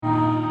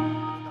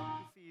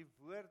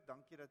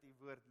dat die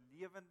woord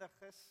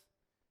lewendig is,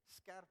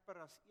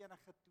 skerper as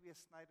enige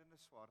tweesnydende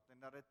swaard, en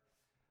dat dit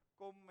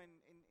kom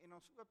en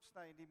ons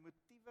oopsny, en die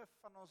motiewe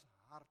van ons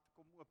hart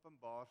kom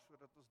openbaar,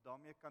 sodat ons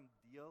daarmee kan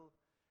deel,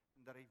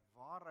 en dat die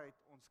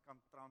waarheid ons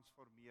kan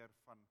transformeer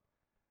van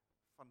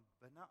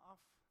binne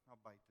af na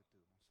buite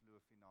toe. Ons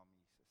loof die naam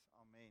Jesus.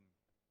 Amen.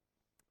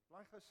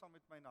 Blaai gou saam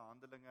met my na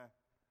Handelinge,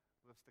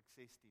 hoofstuk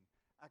 16.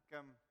 Ek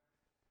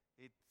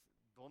het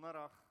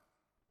donderdag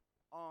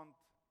aand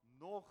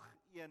nog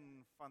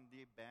een van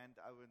die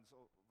bandouens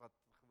wat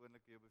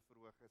gewoonlik hier by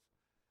verhoog is,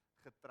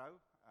 getrou.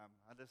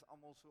 Hulle is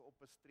almal so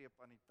op 'n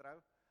streep aan die trou.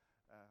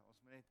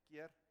 Ons moet net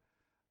keer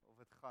of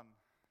dit gaan,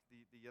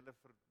 die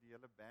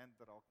hele band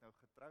raak nou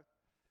getroud.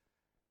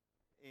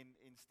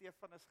 En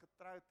Stefan is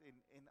getroud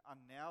en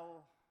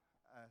Annel,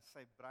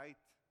 sy bruid,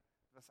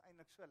 dit was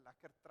eintlik so 'n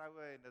lekker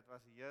troue en dit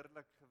was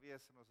heerlik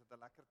geweest en ons het 'n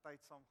lekker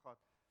tyd saam gehad.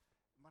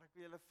 Maar ek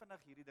wil julle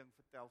vinnig hierdie ding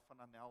vertel van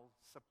Annel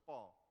se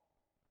pa.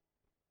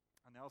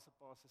 Annel se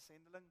pa is 'n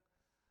sendeling,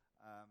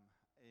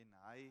 en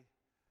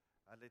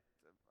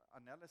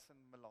Annel is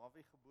in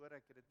Malawi gebore,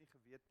 ek het dit nie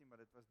geweet nie, maar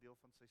dit was deel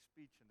van sy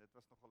speech en dit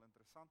was nogal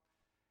interessant.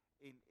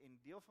 En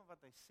deel van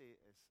wat hy sê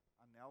is,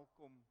 Annel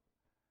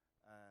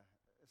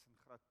is in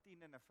graad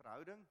 10 in 'n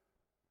verhouding,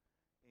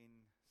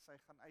 en sy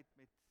gaan uit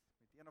met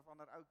een of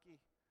ander ouetjie,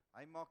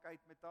 hy maak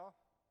uit met haar,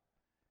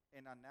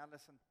 en Annel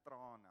is in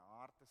trane, haar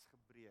hart is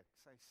gebreek,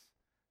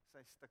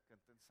 sy's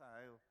stikkend en sy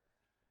huil,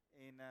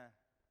 en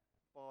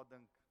pa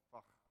dink,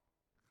 wag,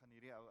 ek gaan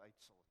hierdie ou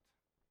uitsort.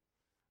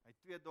 Hy het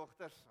 2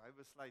 dogters, hy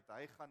besluit,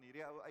 hy gaan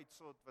hierdie ou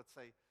uitsort wat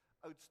sy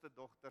oudste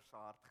dogter se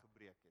hart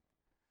gebreek het.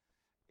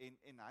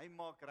 En hy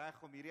maak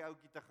reg om hierdie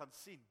ouetjie te gaan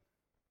sien.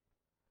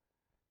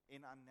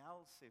 En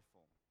Annel sê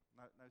vir hom,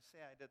 nou sê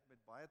hy dit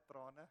met baie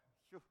trane,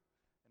 joh,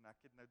 en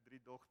ek het nou 3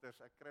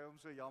 dogters, ek kry hom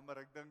so jammer,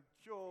 ek dink,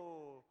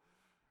 joh,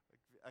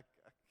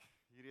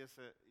 hier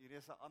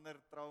is 'n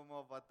ander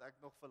trauma wat ek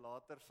nog vir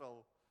later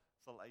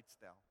sal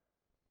uitstel.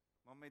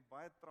 Maar met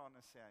baie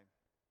trane sê hy,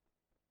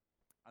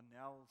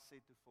 Annel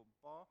sê toe vir hom,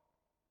 pa,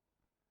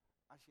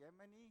 as jy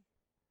my nie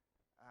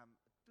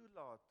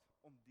toelaat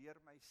om deur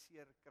my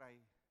seer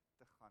kry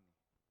te gaan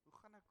nie, hoe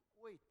gaan ek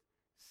ooit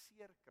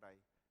seer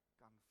kry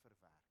kan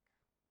verwerk?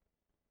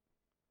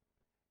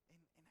 En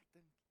ek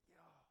dink,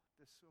 ja,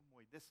 dit is so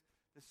mooi, dis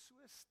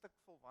so 'n stuk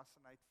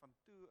volwassenheid van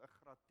toe 'n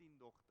graad 10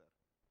 dogter.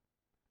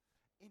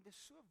 En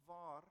dis so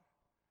waar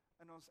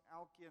in ons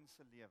elkeen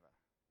se lewe.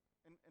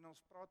 En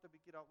ons praat 'n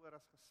bietjie daaroor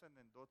as gesin,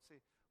 en Dot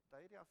sê,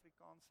 onthou die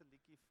Afrikaanse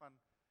liedjie van,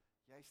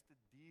 jy's te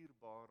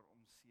dierbaar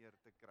om seer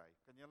te kry.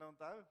 Kan julle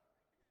onthou?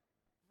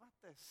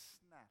 Wat 'n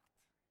snert.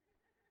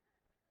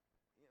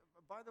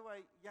 By the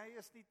way, jy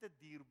is nie te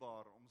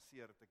dierbaar om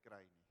seer te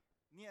kry nie.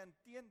 Nee,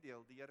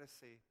 inteendeel, die Here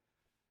sê,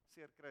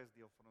 seer kry is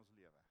deel van ons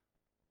lewe.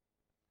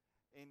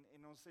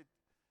 En ons het,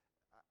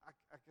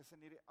 ek is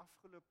in hierdie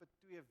afgelope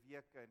 2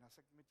 weke, en as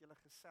ek met julle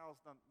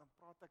gesels, dan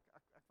praat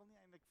ek wil nie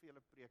eintlik vir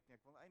julle preek nie,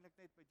 ek wil eintlik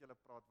net met julle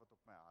praat wat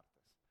op my hart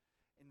is.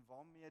 En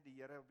waarmee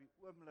die Here op die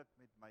oomblik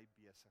met my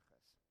besig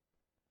is.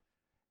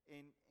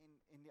 En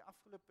die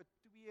afgelope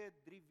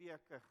 2-3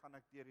 weke gaan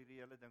ek deur hierdie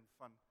hele ding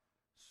van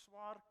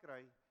swaar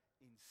kry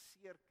en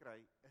seer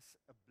kry is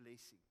 'n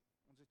blessing.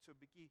 Ons het so 'n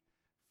bietjie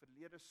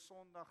verlede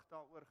Sondag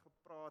daaroor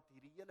gepraat,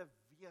 hierdie hele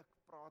week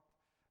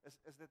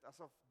is dit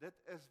asof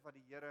dit is wat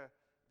die Here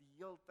die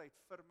heeltyd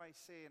vir my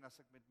sê, en as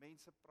ek met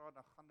mense praat,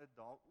 dan gaan dit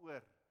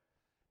daaroor,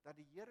 dat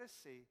die Here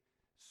sê,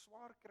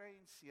 swaar kry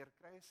en seer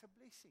kry is 'n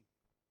blessing.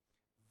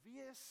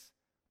 Wees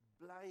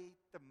bly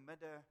te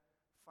midde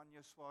van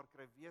jou swaar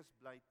kry, wees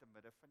bly te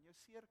midde van jou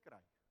seer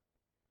kry.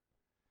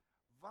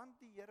 Want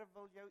die Here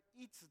wil jou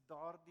iets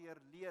daardeur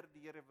leer,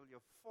 die Here wil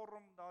jou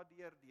vorm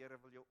daardeur, die Here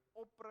wil jou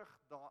oprig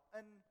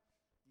daarin,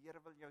 die Here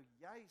wil jou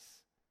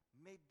juis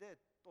met dit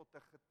tot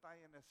 'n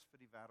getuienis vir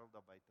die wêreld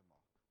daar buite maak.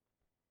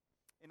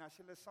 En as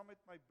julle saam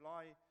met my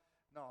blaai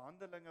na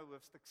Handelinge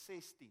hoofstuk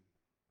 16,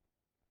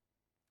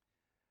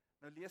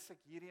 nou lees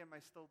ek hierdie in my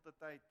stilte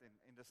tyd,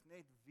 en dis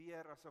net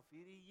weer asof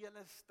hierdie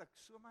hele stuk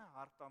so my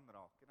hart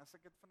aanraak, en as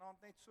ek dit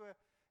vanaand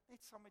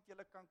net saam met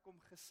julle kan kom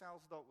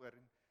gesels daaroor,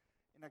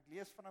 en ek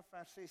lees vanaf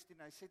vers 16,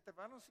 hy sê,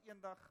 terwyl ons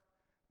eendag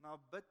na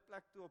 'n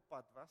bidplek toe op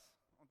pad was,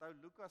 onthou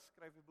Lukas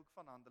skryf die boek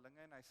van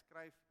Handelinge, en hy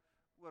skryf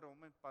oor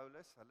hom en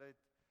Paulus, hulle het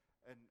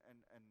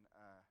in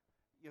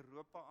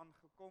Europa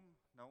aangekom,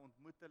 nou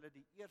ontmoet hulle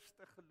die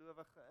eerste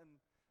gelowige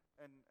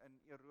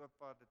in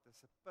Europa, dit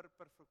is 'n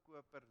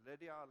purperverkoper,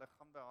 Lydia, hulle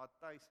gaan by haar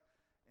tuis,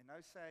 en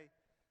nou sê hy,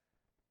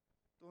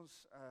 toe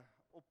ons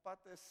op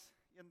pad is,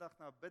 eendag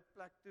na 'n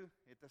bidplek toe,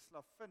 het 'n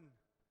slavin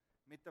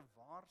met 'n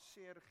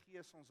waarseer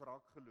gees ons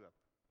raak geloop.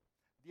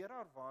 Deur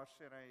haar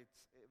waarsêery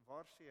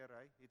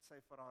het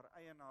sy vir haar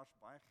eienaars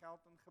baie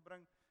geld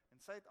ingebring, en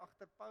sy het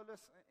agter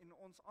Paulus en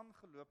ons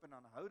aangeloop en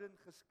aanhoudend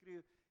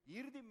geskreeu,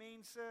 hierdie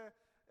mense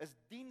is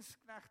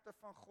diensknegte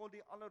van God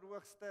die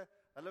Allerhoogste,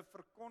 hulle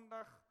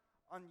verkondig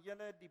aan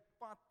julle die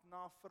pad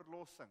na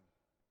verlossing.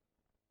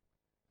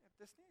 Ja,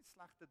 dit is nie 'n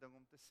slegte ding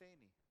om te sê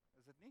nie,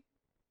 is dit nie?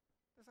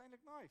 Dit is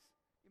eintlik nice.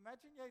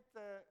 Imagine jy het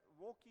 'n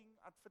walking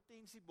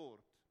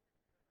advertentiebord.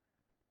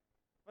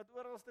 wat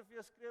oralste vir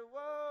jou skree,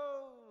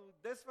 wow,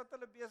 dis wat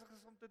hulle besig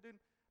is om te doen.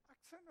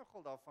 Ek sou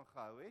nogal daarvan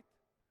gehou het.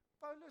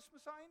 Paulus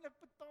moes eintlik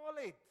betaal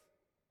het.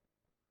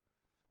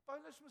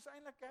 Paulus moes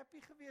eintlik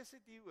happy gewees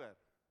het hieroor.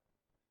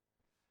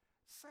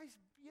 Sy's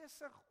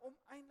besig om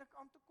eintlik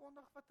aan te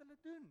kondig wat hulle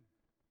doen.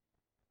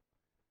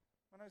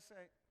 Maar nou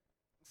sy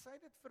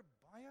het dit vir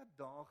baie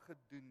dae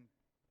gedoen.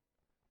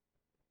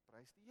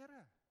 Prys die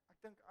Here.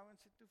 Ek dink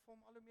ouens het toe vir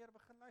hom al hoe meer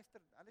begin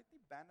luister. Hulle het nie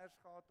banners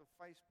gehad op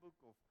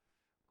Facebook of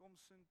kom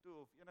soontoe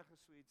of enige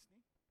so iets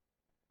nie.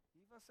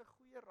 Hier was 'n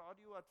goeie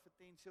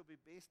radio-advertensie op die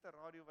beste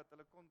radio wat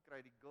hulle kon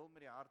kry, die girl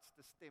met die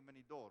hardste stem in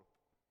die dorp.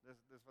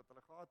 Dis wat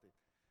hulle gehad het.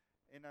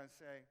 En nou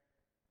sê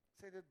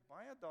hy het dit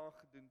baie dae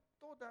gedoen,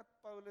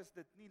 totdat Paulus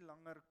dit nie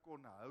langer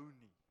kon hou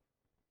nie.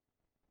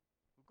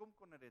 Hoekom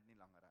kon hy dit nie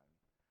langer hou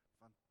nie?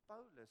 Want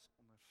Paulus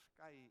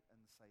onderskei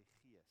in sy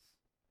gees.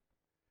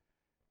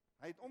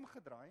 Hy het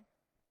omgedraai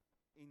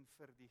en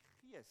vir die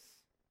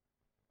gees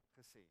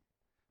gesê,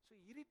 so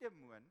hierdie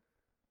demoon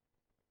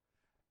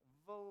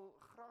wil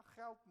graag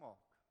geld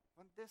maak,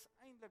 want dis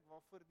eintlik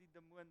waarvoor die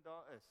demoon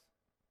daar is.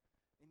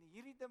 En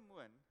hierdie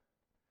demoon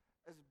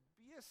is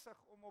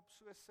besig om op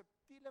so 'n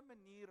subtiele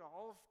manier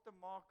half te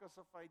maak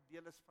asof hy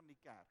deel is van die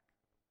kerk.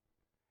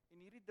 En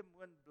hierdie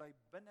demoon bly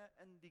binne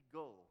in die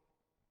gil.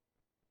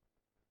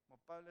 Maar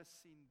Paulus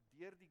sien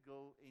deur die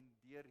gil en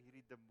deur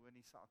hierdie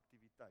demoniese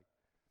aktiwiteit.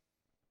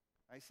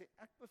 Hy sê,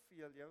 ek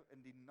beveel jou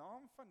in die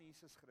naam van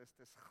Jesus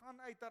Christus,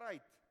 gaan uit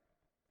daaruit.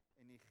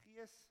 En die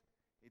gees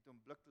het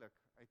onmiddellik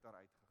uit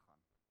daaruit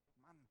gegaan.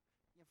 Man,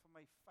 een van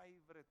my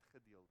favorite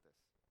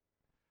gedeeltes.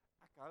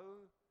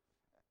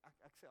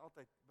 Ek sê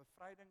altyd,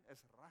 bevryding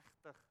is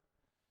regtig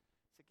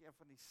seker een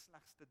van die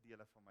slegste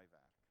dele van my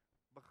werk.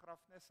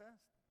 Begrafnisse,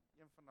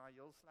 een van daai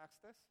heel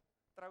slegstes.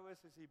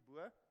 Troues is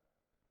hierbo.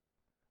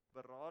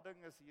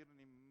 Berading is hier in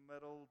die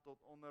middel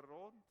tot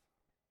onderrond.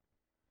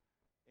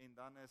 En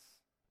dan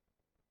is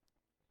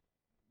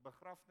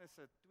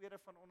begrafnisse tweede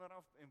van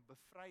onderaf en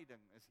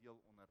bevryding is heel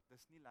onder.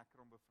 Dis nie lekker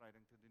om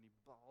bevryding te doen nie,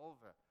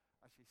 behalwe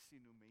as jy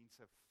sien hoe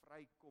mense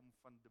vrykom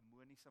van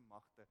demoniese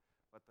magte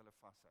wat hulle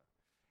vashou.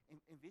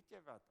 En weet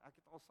jy wat, ek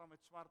het al saam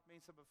met swart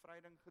mense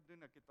bevryding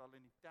gedoen, ek het al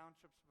in die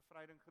townships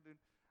bevryding gedoen,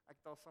 ek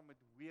het al saam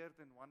met weird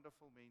and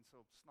wonderful mense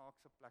op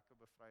snaakse plekke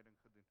bevryding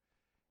gedoen.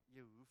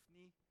 Jy hoef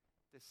nie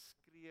te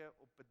skree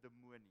op 'n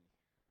demoon nie.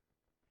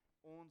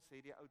 Ons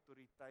het die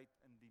autoriteit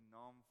in die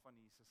naam van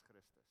Jesus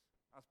Christus.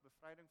 As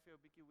bevryding vir jou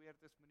 'n bietjie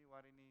weird is, moenie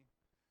worry nie,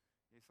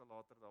 jy sal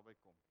later daarby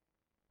kom.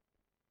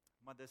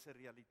 Maar dis 'n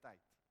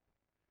realiteit.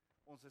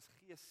 Ons is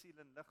gees, siel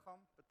en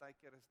liggaam,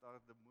 partykeer is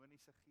daar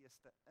demoniese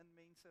geeste in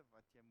mense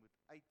wat jy moet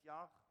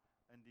uitjaag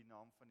in die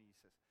naam van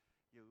Jesus.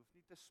 Jy hoef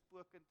nie te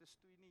spook en te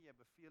stoei nie, jy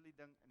beveel die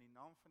ding in die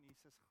naam van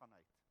Jesus gaan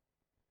uit.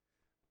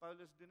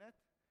 Paulus doen dit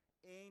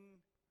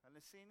en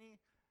hulle sê nie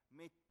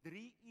met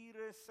 3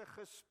 ure se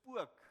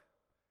gespook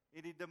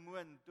het die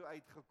demoon toe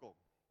uitgekom.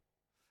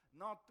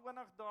 Na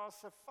 20 dae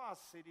se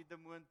vas het die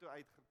demoon toe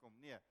uitgekom.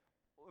 Nee,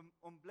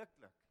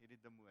 onmiddellik het die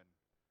demoon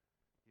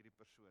hierdie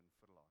persoon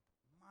verlaat.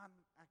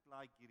 Man, ek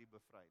like hierdie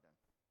bevryding.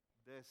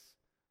 Dis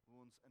hoe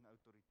ons in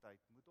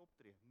autoriteit moet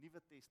optree.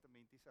 Nuwe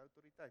Testamentiese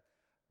autoriteit.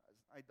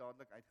 Hy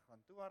dadelik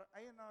uitgegaan. Toe haar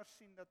eienaars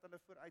sien dat hulle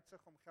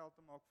vooruitsig om geld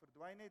te maak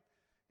verdwyn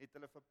het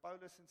hulle vir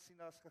Paulus en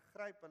Silas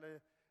gegryp,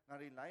 hulle na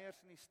die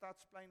leiers in die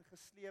stadsplein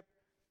gesleep,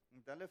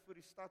 en hulle voor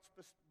die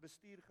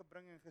stadsbestuur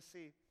gebring en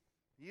gesê,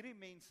 hierdie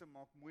mense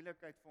maak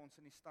moeilikheid vir ons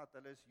in die stad,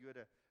 hulle is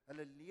Jode.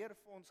 Hulle leer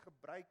vir ons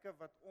gebruike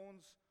wat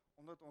ons,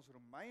 omdat ons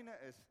Romeine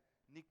is,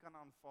 nie kan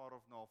aanvaar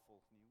of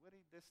navolg nie.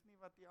 Hoorie, dis nie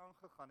wat hier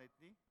aangegaan het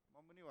nie,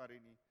 maar moenie worry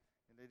nie.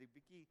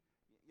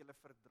 Julle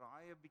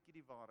verdraai 'n bietjie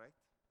die waarheid,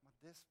 maar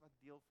dis wat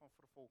deel van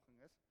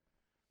vervolging is.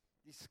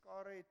 Die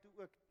skare het toe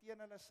ook teen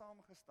hulle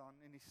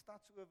saamgestaan en die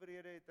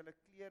stadsowerhede het hulle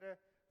klere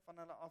van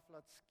hulle af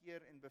laat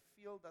skeer en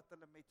beveel dat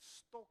hulle met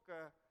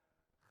stokke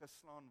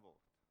geslaan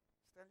word.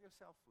 Stel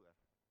jouself voor.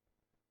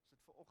 Ons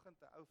het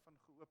vanoggend 'n ou van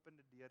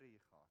geopende deure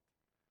hier gehad.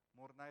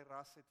 Morney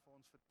Ras het vir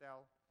ons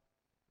vertel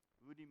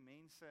hoe die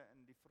mense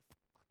in die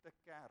vervolgde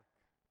kerk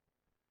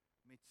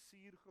met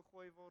suur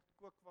gegooi word,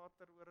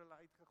 kookwater oor hulle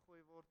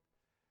uitgegooi word.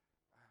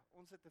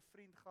 Ons het 'n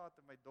vriend gehad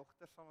en my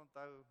dogter sal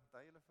onthou,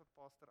 hy hulle vir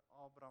Pastor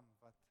Abraham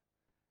wat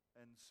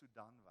in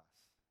Sudan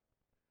was.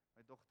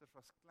 My dogters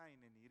was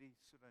klein en hierdie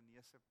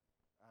Sudanese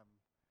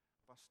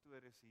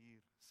pastoor is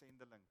hier,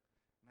 sendeling,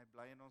 en hy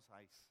bly in ons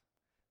huis.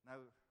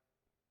 Nou,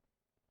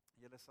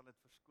 julle sal dit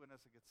verskoon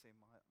as ek dit sê,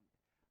 maar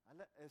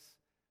hulle is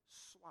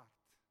swart.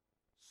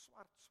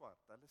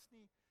 Hulle is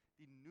nie,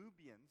 die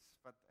Nubians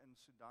wat in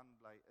Sudan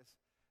bly,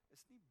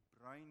 is nie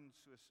bruin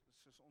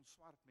soos ons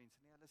swart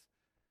mense nie, hulle is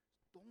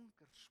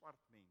donker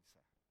swart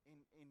mense.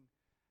 En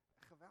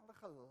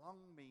geweldige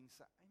lang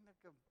mense,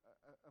 eintlik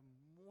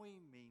 'n mooi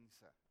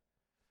mense.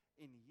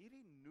 En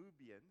hierdie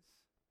Nubians,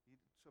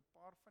 so 'n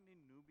paar van die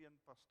Nubian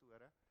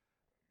pastore,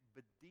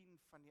 bedien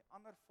van die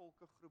ander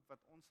volkegroep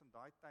wat ons in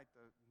daai tyd,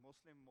 'n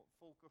moslim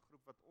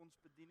volkegroep wat ons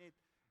bedien het,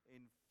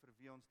 en vir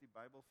wie ons die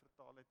Bybel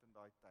vertaal het in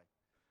daai tyd.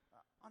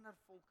 'n ander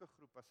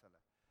volkegroep as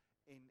hulle.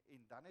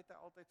 En dan het hy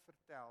altyd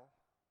vertel,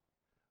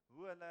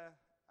 hoe hulle,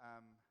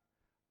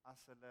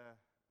 as hulle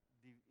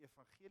die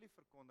evangelie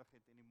verkondig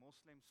het en die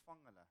moslems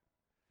vang hulle,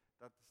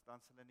 dan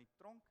is hulle in die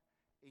tronk,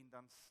 en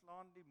dan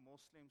slaan die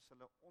moslems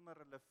hulle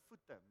onder hulle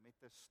voete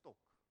met 'n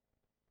stok.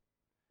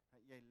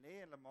 Jy lê,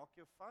 hulle maak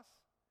jou vas,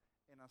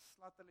 en dan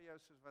slat hulle jou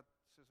soos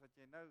wat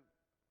jy nou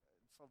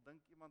sal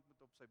dink iemand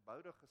moet op sy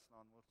boude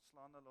geslaan word,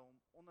 slaan hulle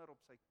hom onder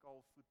op sy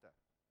kaal voete.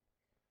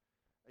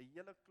 'n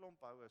Hele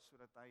klomp houe,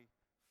 sodat hy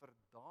vir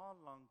dae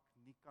lank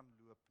nie kan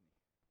loop nie.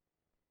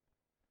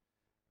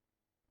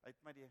 Hy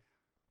het my die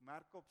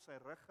merke op sy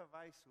rug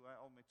gewys, hoe hy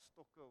al met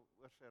stokke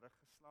oor sy rug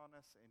geslaan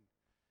is, en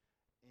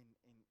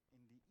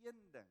die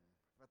een ding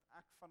wat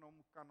ek van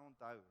hom kan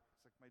onthou,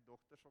 as ek my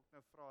dogters ook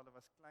nou vra, hulle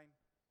was klein,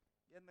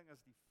 een ding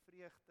is die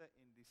vreugde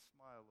en die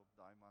smile op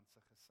daai man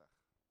se gesig.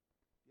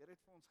 Die Here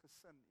het vir ons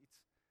gesin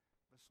iets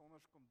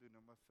besonders kom doen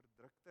om 'n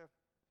verdrukte,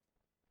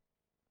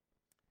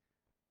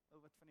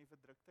 wat van die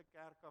verdrukte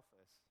kerk af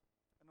is,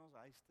 in ons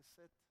huis te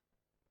sit,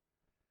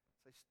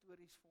 sy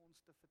stories vir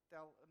ons te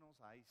vertel in ons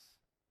huis,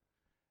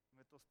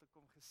 met ons te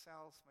kom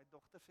gesels. My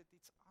dogters het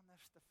iets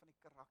anderste van die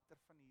karakter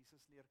van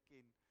Jesus leer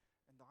ken,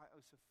 en daai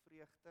ou se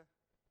vreugde,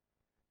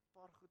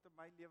 paar goed in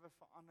my lewe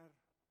verander,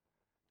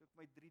 toe ek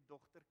my 3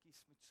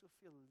 dogtertjies met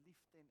soveel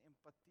liefde en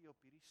empatie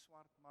op hierdie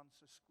swart man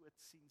se skoot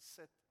sien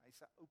sit,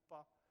 hy's 'n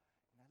oupa,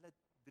 en hulle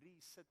 3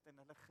 sit en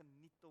hulle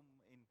geniet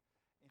hom en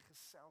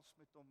gesels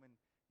met hom, en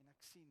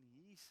ek sien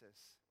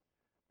Jesus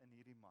in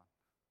hierdie man.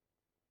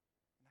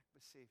 En ek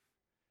besef,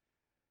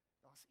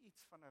 daar's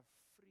iets van 'n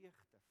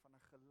vreugde, van 'n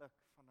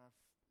geluk,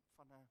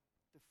 van 'n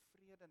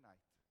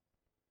tevredenheid,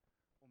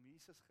 om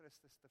Jesus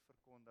Christus te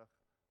verkondig,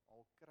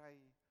 al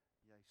kry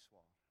jy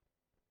swaar.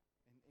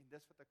 En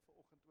dis wat ek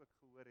vanoggend ook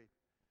gehoor het,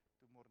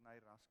 toe Morney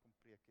Ras kom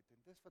preek het,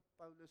 en dis wat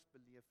Paulus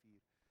beleef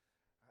hier.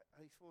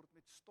 Hy word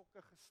met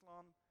stokke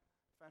geslaan,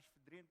 vers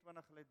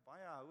 23, hulle het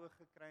baie houe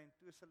gekry, en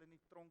toe is hulle in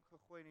die tronk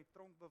gegooi, en die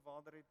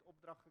tronkbewaarder het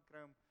opdrag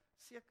gekry om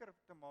seker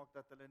te maak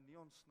dat hulle nie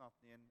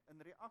ontsnap nie, en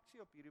in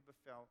reaksie op hierdie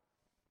bevel,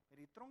 het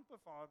die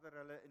tronkbewaarder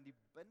hulle in die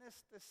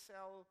binneste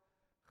sel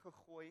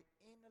gegooi,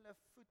 en hulle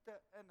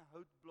voete in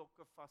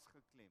houtblokke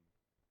vasgeklem.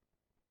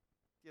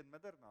 Teen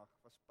middernag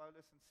was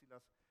Paulus en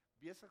Silas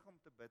besig om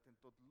te bid en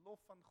tot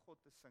lof van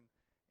God te sing,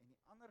 en die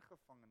ander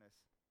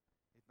gevangenes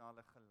het na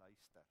hulle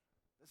geluister.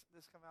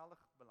 Dis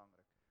geweldig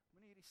belangrik.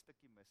 Moenie hierdie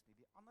stukkie mis nie.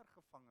 Die ander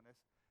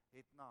gevangenes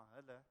het na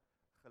hulle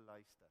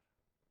geluister.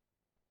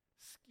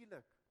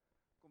 Skielik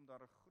kom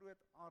daar 'n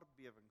groot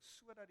aardbewing,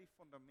 sodat die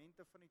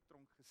fondamente van die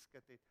tronk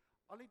geskit het.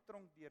 Al die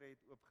tronkdeure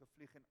het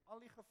oopgevlieg, en al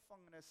die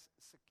gevangenes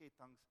se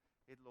kettinge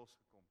het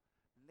losgekom.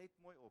 Let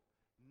mooi op,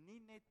 nie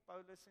net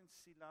Paulus en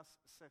Silas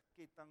se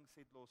kettinge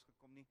het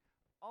losgekom nie,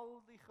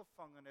 al die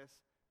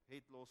gevangenes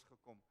het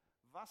losgekom.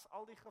 Was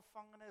al die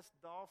gevangenes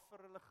daar vir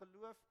hulle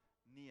geloof?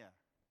 Nee.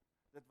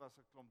 Dit was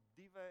 'n klomp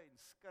diewe en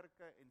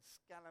skurke en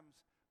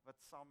skelms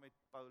wat saam met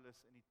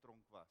Paulus in die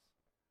tronk was.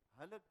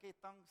 Hulle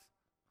kettinge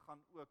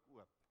gaan ook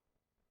oop.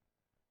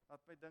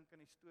 Laat my dink aan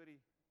die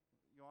storie,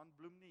 Johan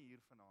Bloem nie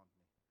hier vanaand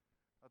nie.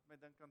 Laat my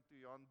dink aan toe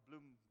Johan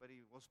Bloem by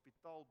die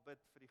hospitaal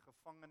bid vir die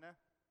gevangene,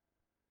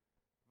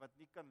 wat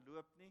nie kan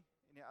loop nie,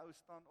 en die ou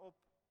staan op,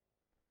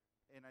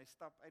 en hy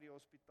stap uit die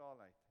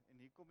hospitaal uit, en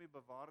hier kom die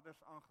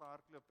bewaarders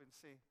aangehardloop en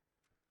sê,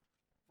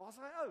 waar's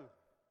hy ou?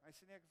 Hy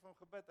sê nie, ek het vir hom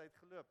gebid, hy het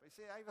geloop. Hy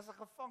sê, hy was 'n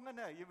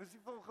gevangene, jy moes nie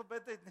vir hom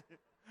gebid het nie.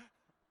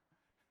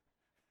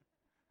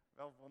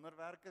 Wel,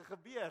 wonderwerke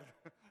gebeur.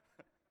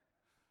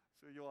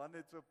 So Johan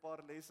het so 'n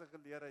paar lesse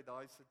geleer uit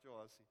daai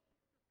situasie.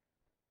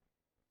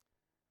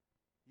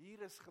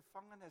 Hier is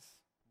gevangenes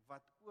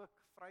wat ook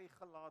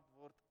vrygelaat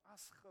word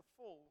as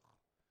gevolg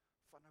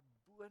van 'n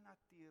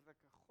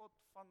bonatuurlike God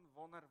van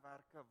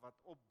wonderwerke wat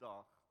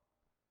opdaag,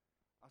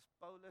 as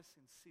Paulus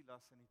en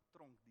Silas in die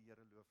tronk die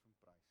Here loof en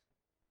prys.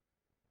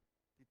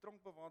 Die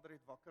tronkbewaarder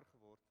het wakker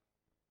geword,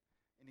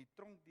 en die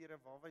tronkdeure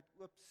waarwyd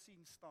oop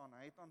sien staan.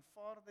 Hy het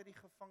aanvaar dat die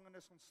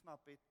gevangenes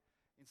ontsnap het,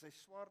 en sy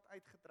swaard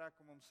uitgetrek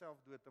om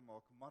homself dood te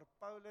maak. Maar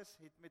Paulus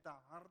het met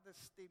 'n harde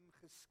stem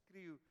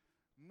geskreeu,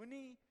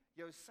 moenie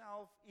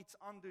jouself iets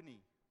aandoen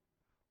nie.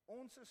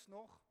 Ons is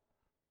nog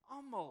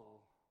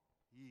almal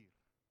hier.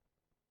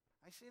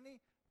 Hy sê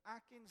nie,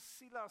 ek en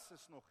Silas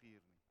is nog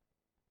hier nie.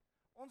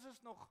 Ons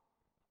is nog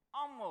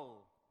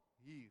almal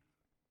hier.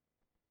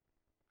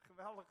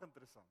 Geweldig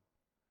interessant.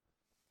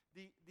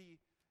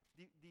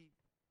 Die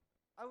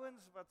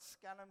ouens wat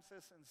skelms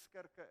is en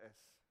skurke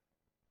is,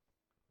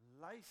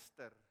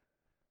 luister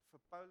vir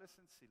Paulus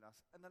en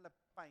Silas in hulle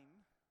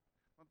pyn,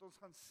 want ons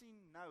gaan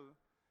sien nou,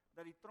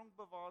 dat die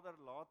tronkbewaarder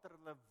later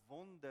hulle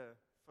wonde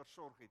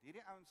versorg het.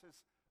 Hierdie ouens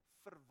is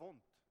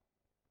verwond.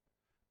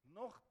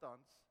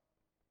 Nogtans,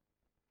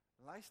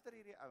 luister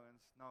hierdie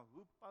ouens na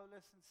hoe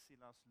Paulus en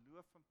Silas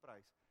loof en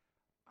prys.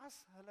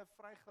 As hulle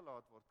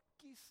vrygelaat word,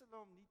 kies hulle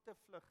om nie te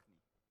vlug nie.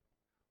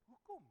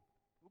 Hoekom?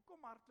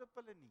 Hoekom hardloop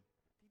hulle nie?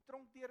 Die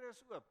tronkdeure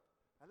is oop,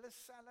 hulle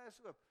selle is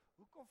oop.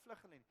 Hoekom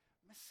vlug hulle nie?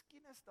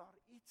 Miskien is daar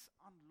iets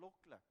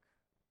aanloklik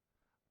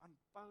aan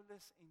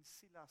Paulus en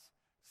Silas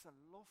se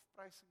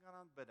lofprysing en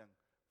aanbidding,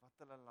 wat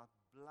hulle laat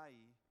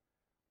bly,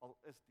 al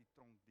is die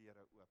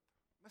tronkdeure oop.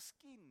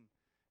 Miskien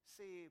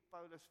sê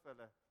Paulus vir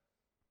hulle,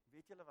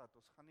 weet julle wat,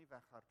 ons gaan nie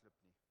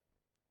weghardloop nie.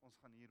 Ons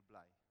gaan hier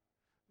bly.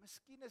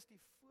 Miskien is die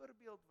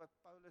voorbeeld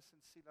wat Paulus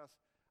en Silas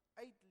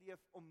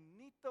uitleef om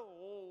nie te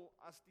hol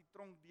as die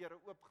tronkdeure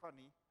oopgaan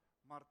nie,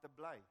 maar te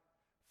bly.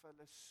 Vir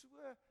hulle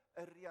so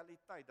 'n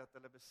realiteit dat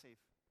hulle besef,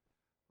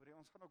 hoor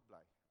ons gaan ook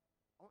bly.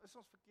 Al is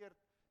ons verkeerd,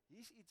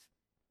 hier's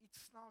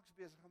iets snaaks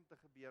besig om te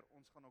gebeur,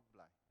 ons gaan ook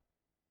bly.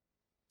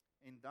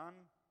 En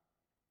dan,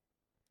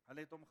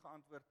 hulle het hom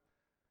geantwoord,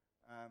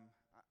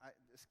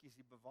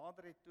 die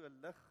bewaarder het toe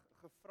 'n lig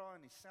gevra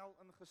en die sel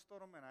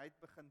ingestorm en hy het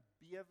begin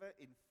bewe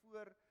en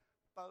voor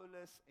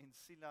Paulus en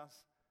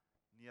Silas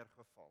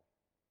neergeval.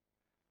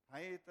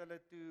 Hy het hulle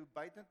toe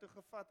buitentoe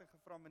gevat en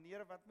gevra,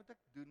 meneer, wat moet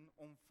ek doen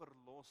om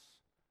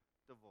verlos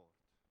te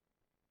word?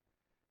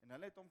 En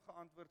hulle het hom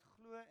geantwoord,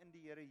 glo in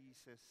die Here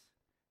Jesus,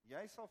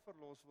 jy sal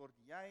verlos word,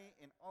 jy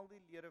en al die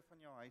lede van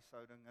jou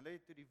huishouding. Hulle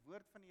het toe die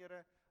woord van die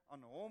Here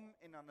aan hom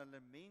en aan hulle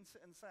mense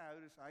in sy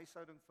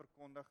huishouding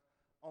verkondig,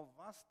 al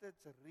was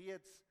dit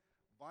reeds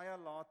baie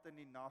laat in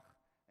die nag,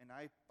 en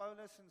hy het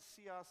Paulus en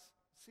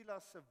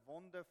Silas se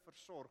wonde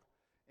versorg,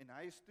 en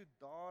hy is toe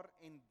daar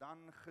en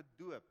dan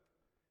gedoop,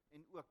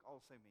 en ook al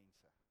sy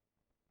mense.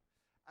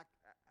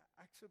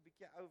 Ek so 'n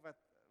bietjie ou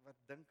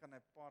wat dink aan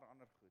 'n paar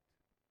ander goed.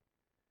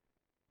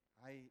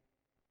 Hy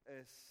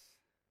is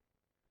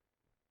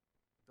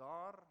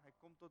daar, hy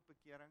kom tot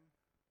bekering,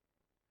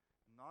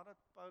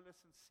 nadat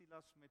Paulus en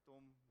Silas met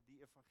hom die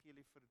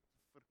evangelie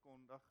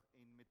verkondig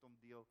en met hom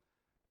deel,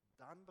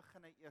 dan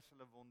begin hy eers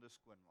hulle wonde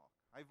skoonmaak.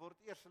 Hy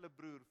word eers hulle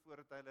broer,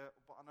 voordat hy hulle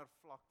op 'n ander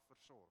vlak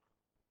versorg.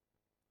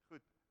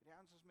 Goed, die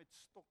ouens is met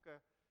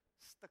stokke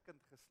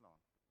stikkend geslaan.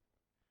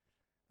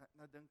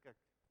 Nou dink ek,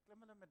 klim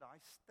hulle met daai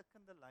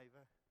stikkende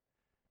lywe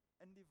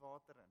in die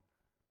water in,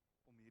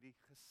 om hierdie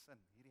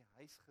gesin, hierdie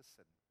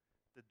huisgesin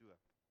te doop.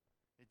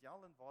 Het jy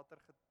al in water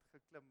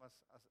geklim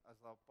as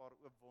daar 'n paar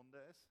oop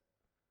wonde is?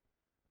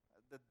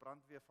 Dit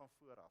brand weer van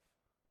voor af.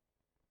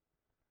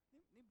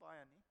 Nie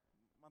baie nie,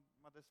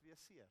 maar dis weer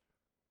seer.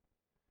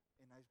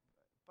 En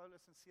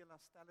Paulus en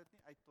Silas stel dit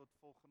nie uit tot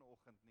volgende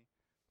oggend nie.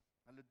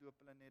 Hulle doop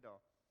hulle net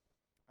daar.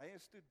 Hy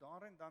is toe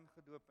daar en dan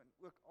gedoop en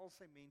ook al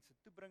sy mense.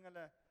 Toe bring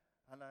hulle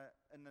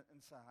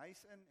in sy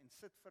huis in en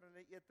sit vir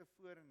hulle ete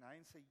voor en hy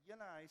en sy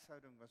hele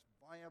huishouding was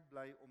baie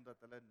bly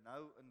omdat hulle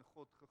nou in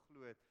God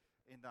geglo het.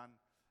 En dan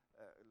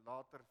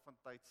later van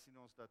tyd sien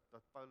ons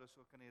dat Paulus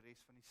ook in die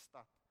res van die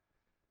stad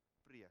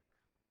preek.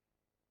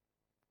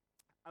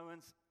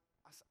 Ouens,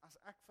 as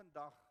ek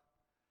vandag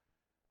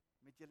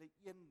met julle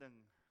een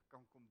ding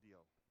kan kom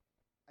deel,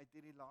 uit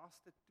hierdie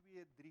laaste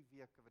 2-3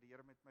 weke wat die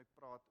Here met my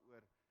praat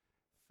oor,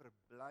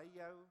 verbly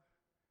jou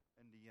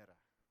in die Here,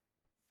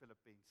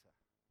 Filippense.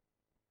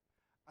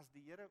 As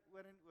die Here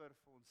oor en oor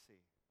vir ons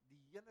sê, die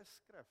hele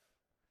skrif,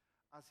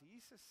 as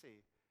Jesus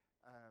sê,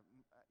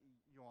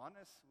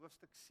 Johannes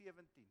hoofstuk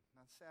 17,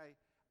 dan sê hy,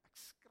 ek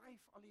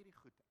skryf al hierdie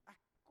goed, ek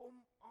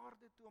kom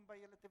aarde toe om by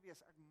julle te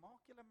wees, ek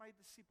maak julle my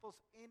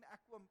disippels en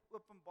ek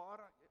openbaar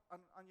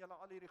aan julle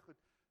al hierdie goed,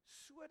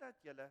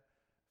 sodat julle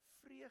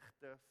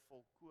vreugde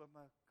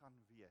volkome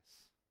kan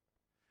wees.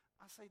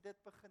 As hy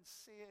dit begin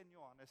sê in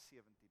Johannes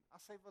 17,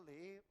 as hy wil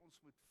hê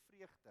ons moet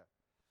vreugde,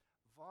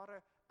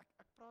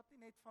 ek praat nie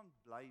net van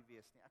bly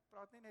wees nie, ek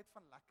praat nie net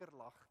van lekker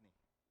lag nie,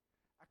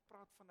 ek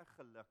praat van 'n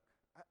geluk,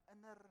 'n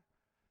inner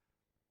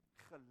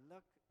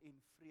geluk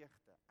en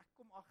vreugde. Ek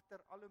kom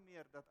agter al hoe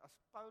meer dat as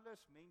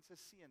Paulus mense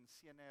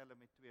seën hy hulle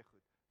met 2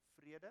 goed,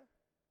 vrede,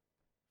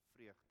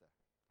 vreugde,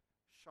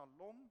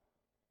 shalom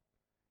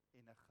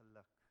en 'n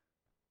geluk.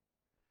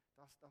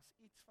 Daar's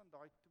iets van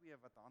daai 2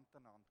 wat hand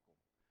in hand kom.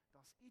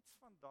 Daar's iets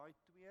van daai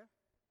 2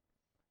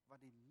 wat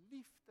die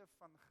liefde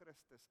van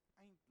Christus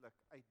eintlik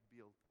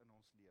uitbeeld in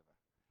ons lewe.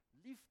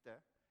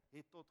 Liefde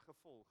het tot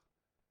gevolg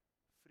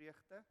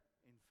vreugde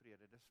en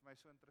vrede. Dis vir my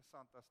so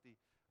interessant as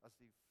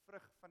die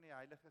vrug van die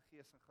Heilige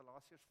Gees in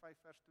Galasiërs 5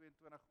 vers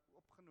 22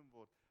 opgenoem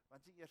word. Wat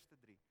is die eerste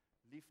 3?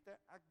 Liefde,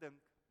 ek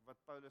dink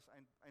wat Paulus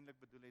eintlik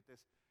bedoel het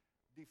is,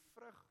 die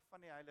vrug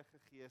van die Heilige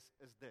Gees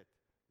is dit,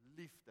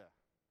 liefde,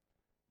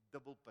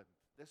 dubbelpunt.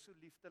 Dis hoe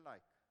liefde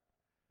lyk.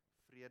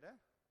 Vrede,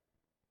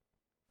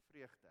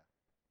 vreugde.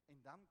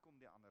 En dan kom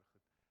die ander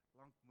goed,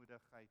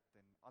 lankmoedigheid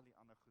en al die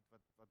ander goed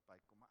wat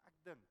bykom. Maar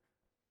ek dink,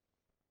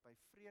 by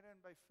vrede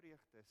en by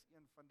vreugde is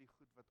een van die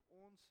goed wat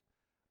ons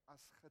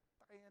as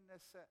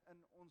getuienisse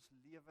in ons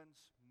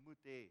lewens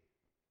moet hê.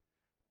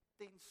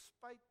 Ten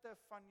spyte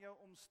van jou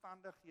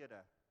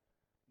omstandighede,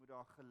 moet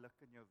daar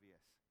geluk in jou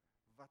wees,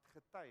 wat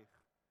getuig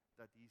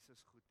dat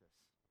Jesus goed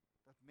is.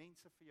 Dat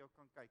mense vir jou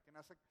kan kyk. En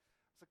as ek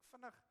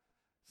vinnig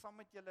saam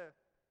met julle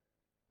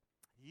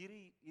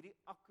hierdie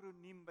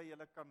akroniem by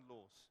julle kan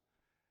los.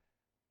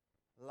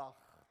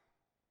 Lag.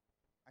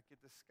 Ek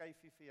het 'n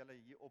skyfie vir julle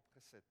hier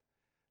opgesit.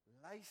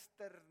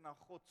 Luister na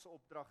God se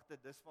opdragte,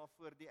 dis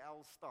waarvoor die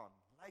L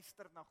staan.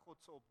 Luister na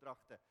God se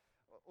opdragte.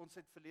 Ons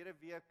het verlede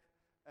week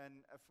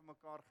vir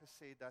mekaar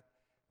gesê dat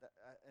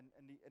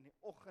in die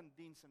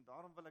oggenddiens, en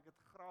daarom wil ek dit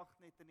graag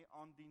net in die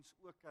aanddiens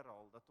ook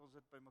herhaal, dat ons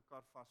dit by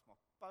mekaar vasmaak.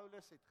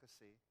 Paulus het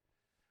gesê,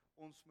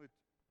 ons moet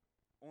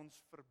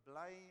ons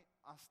verbly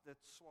as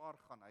dit swaar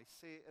gaan. Hy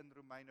sê in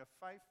Romeine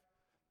 5,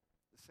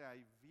 sê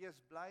hy, wees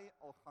bly,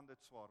 al gaan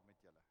dit swaar met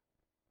julle.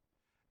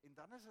 En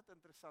dan is dit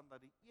interessant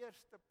dat die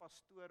eerste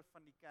pastoor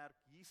van die kerk,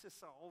 Jesus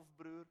se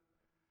halfbroer,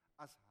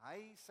 as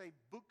hy sy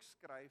boek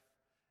skryf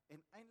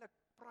en eintlik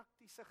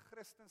praktiese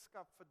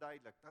Christendom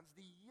verduidelik, dan is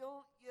die heel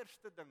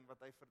eerste ding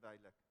wat hy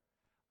verduidelik,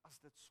 as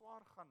dit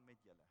swaar gaan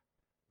met julle,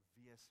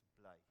 wees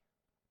bly.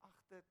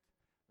 Ag dit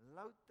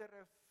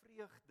loutere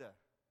vreugde,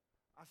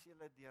 as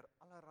julle deur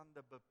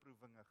allerhande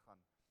beproewinge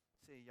gaan,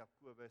 sê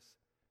Jakobus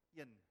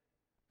 1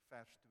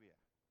 vers 2.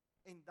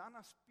 En dan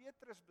as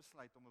Petrus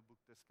besluit om 'n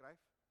boek te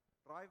skryf,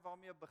 raai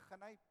waarmee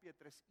begin hy?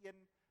 Petrus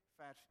 1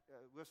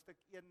 hoofstuk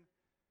 1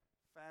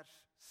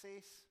 vers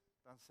 6,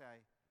 dan sê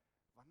hy,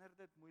 wanneer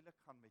dit moeilik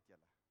gaan met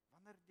julle,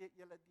 wanneer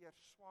julle deur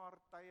swaar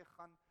tye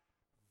gaan,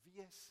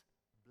 wees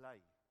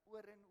bly.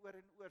 Oor en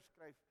oor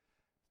skryf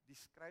die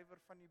skrywer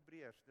van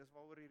Hebreërs, dis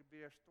waaroor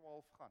Hebreërs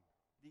 12 gaan.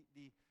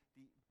 Die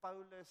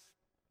Paulus,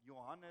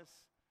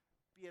 Johannes,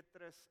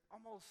 Petrus,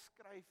 almal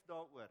skryf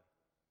daaroor,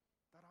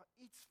 dat daar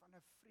iets van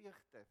 'n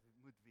vreugde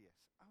moet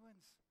wees.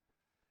 Ouens,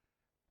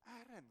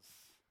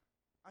 erns,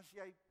 as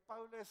jy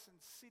Paulus en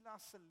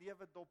Silas se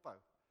lewe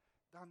dophou,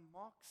 dan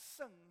maak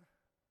sing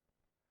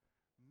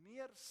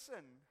meer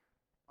sin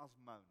as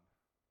moan.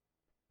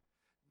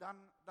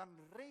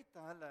 Dan red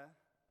hulle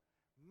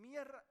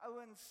meer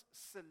ouens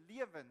se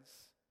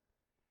lewens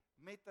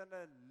met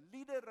hulle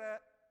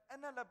liedere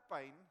in hulle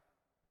pyn,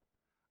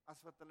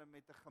 as wat hulle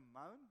met 'n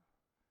gemoun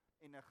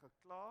en 'n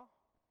gekla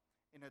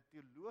en 'n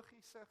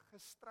teologiese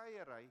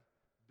gestryery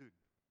doen.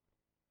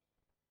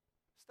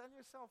 Stel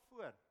jouself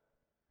voor,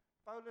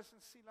 Paulus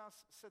en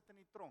Silas sit in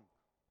die tronk,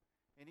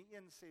 en die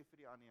een sê vir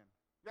die ander een,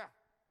 ja,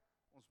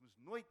 ons moes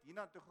nooit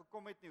hiernatoe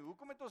gekom het nie.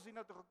 Hoekom het ons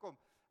hiernatoe gekom?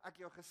 Ek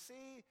jou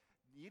gesê,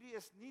 hierdie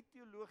is nie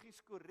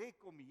teologies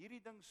korrek om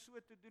hierdie ding so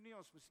te doen nie.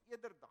 Ons moes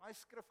eerder daai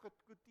skrif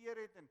gekwoteer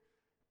het. En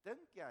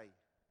dink jy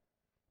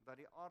dat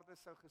die aarde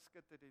sou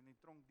geskit het en die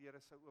tronkdeure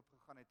sou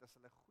oopgegaan het as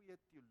hulle goeie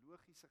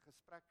teologiese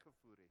gesprek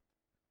gevoer het?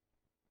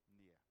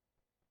 Nee.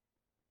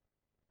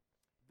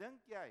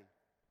 Dink jy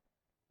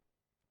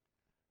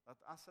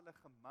dat as hulle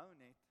gemoun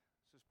het,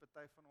 soos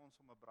party van ons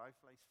om 'n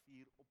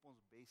braaivleisvuur op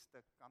ons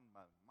beste kan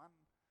moun? Man,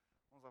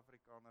 ons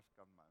Afrikaners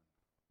kan moun.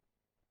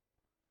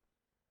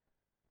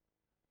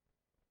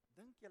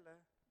 Dink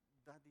julle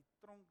dat die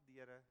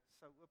tronkdeure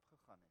sou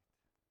oopgegaan het?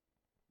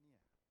 Nee.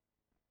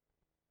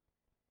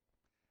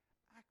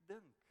 Ek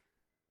dink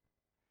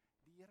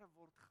die Here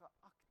word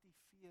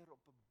geaktiveer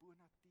op 'n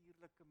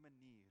bonatuurlike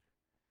manier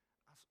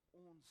as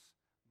ons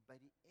by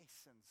die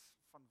essens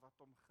van wat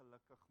hom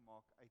gelukkig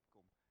maak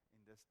uitkom,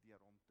 en dis deur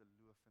hom te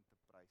loof en te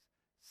prys,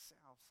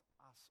 selfs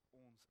as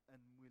ons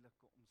in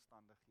moeilike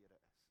omstandighede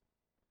is.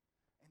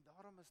 En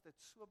daarom is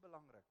dit so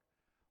belangrik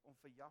om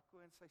vir Jaco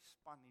en sy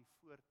span hier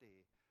voor te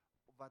hê,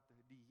 wat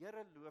die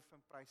Here loof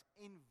en prys,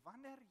 en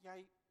wanneer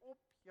jy op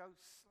jou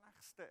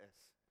slegste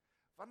is,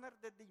 wanneer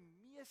dit die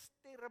mees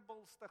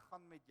terribelste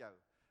gaan met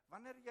jou,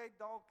 wanneer jy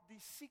dalk die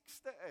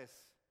siekste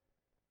is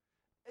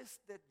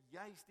dit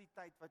juist die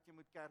tyd wat jy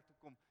moet kerk toe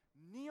kom,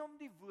 nie om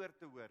die woord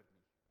te hoor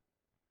nie.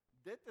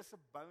 Dit is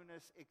 'n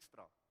bonus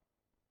extra.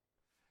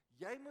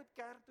 Jy moet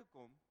kerk toe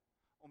kom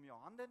om jou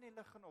hande in die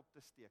lug en op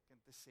te steek en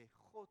te sê,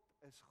 God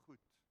is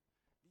goed,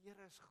 die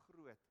Here is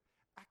groot.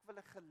 Ek wil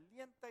 'n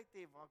geleentheid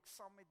hê waar ek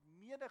saam met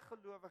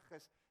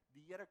medegelowiges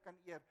die Here kan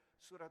eer,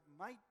 sodat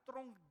my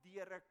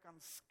tronkdeure kan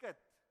skud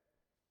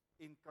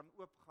en kan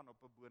oopgaan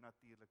op 'n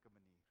bonatuurlike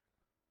manier.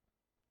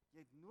 Jy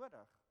het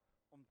nodig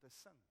om te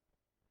sing.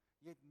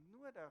 Jy het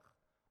nodig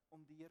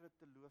om die Here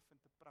te loof en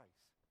te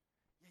prys.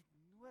 Jy het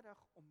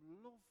nodig om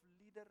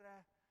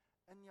lofliedere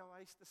in jou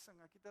huis te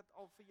sing. Ek het dit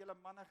al vir julle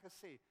manne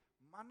gesê.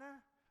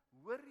 Manne,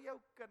 hoor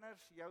jou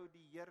kinders jou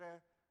die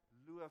Here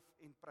loof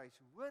en prys.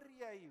 Hoor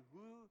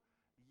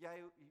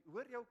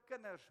jou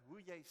kinders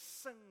hoe jy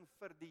sing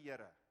vir die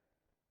Here.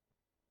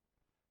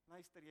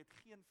 Luister, jy het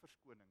geen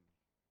verskoning nie.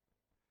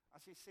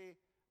 As jy sê,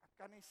 ek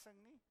kan nie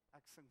sing nie,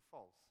 ek sing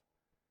vals.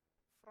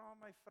 Vra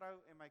my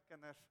vrou en my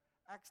kinders,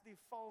 ek's die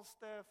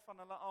valste van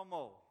hulle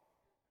almal.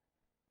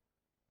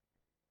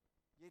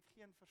 Jy het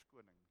geen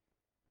verskoning nie.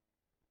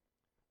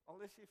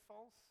 Al is jy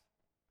vals,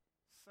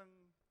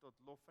 sing tot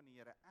lof van die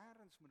Here.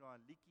 Ergens moet daar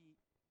 'n liedjie,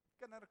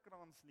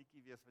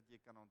 kinderkransliedjie wees wat jy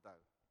kan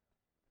onthou.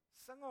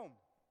 Sing hom.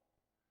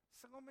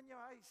 Sing hom in jou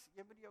huis.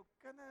 Jy moet jou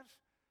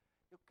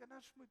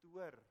kinders moet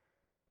hoor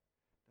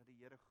dat die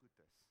Here goed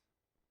is.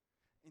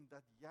 En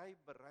dat jy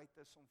bereid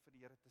is om vir die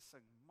Here te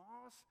sing.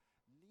 Maas,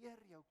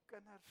 leer jou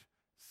kinders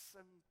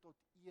sing tot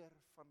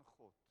eer van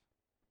God.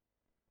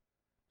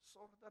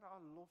 Sorg dat daar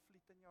 'n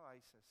loflied in jou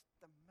huis is,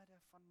 te midde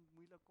van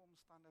moeilike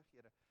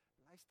omstandighede.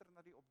 Luister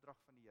na die opdrag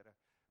van die Here.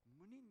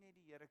 Moenie net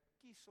die Here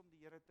kies om die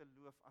Here te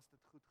loof as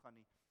dit goed gaan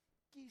nie.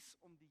 Kies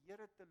om die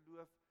Here te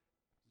loof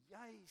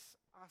juis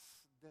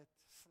as dit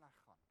sleg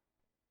gaan.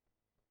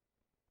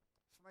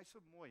 Dit is vir my so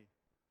mooi.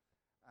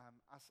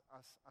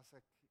 As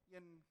ek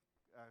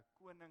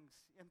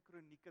 1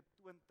 Kronieke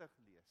 20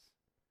 lees.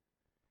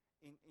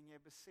 En jy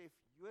besef,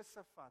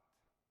 Josafat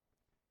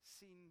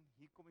sien,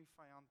 hier kom die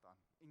vyand aan.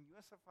 En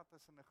Josafat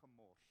is in 'n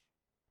gemors.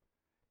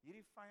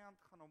 Hierdie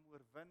vyand gaan hom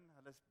oorwin,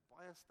 hulle is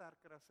baie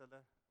sterker as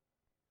hulle.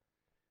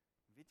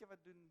 Weet jy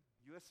wat doen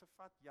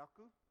Josafat,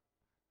 Jaco?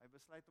 Hy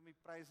besluit om die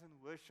praise and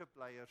worship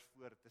leiers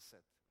voor te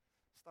sit.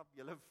 Stap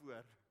julle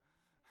voor.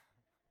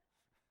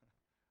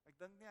 Ek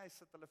dink nie hy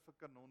sit hulle vir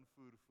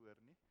kanonvoer voor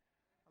nie.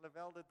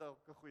 Alhoewel dit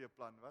dalk 'n goeie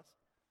plan was.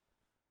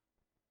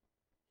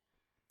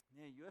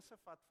 Nee,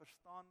 Josafat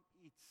verstaan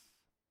iets,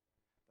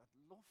 dat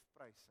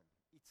lofprysing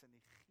iets in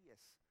die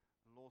gees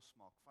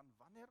losmaak, van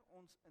wanneer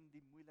ons in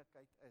die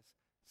moeilikheid is,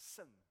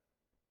 sing.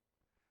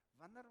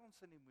 Wanneer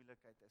ons in die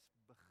moeilikheid is,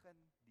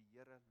 begin die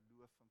Here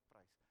loof en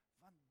prys,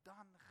 want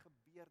dan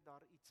gebeur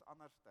daar iets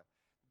anderste,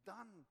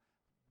 dan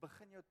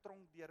begin jou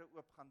tronkdeure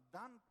oopgaan,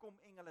 dan kom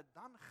engele,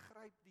 dan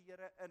gryp die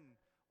Here in,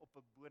 op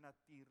 'n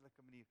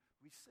bonatuurlike manier.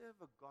 We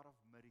serve a God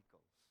of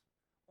miracles.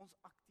 Ons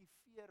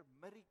aktiveer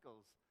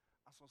miracles,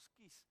 as ons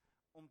kies,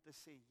 om te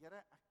sê,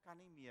 Here, ek kan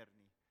nie meer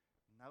nie,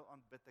 nou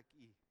aanbid ek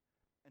U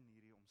in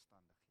hierdie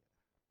omstandighede.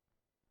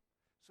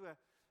 So,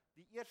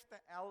 die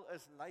eerste L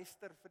is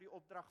luister vir die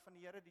opdrag van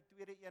die Here, die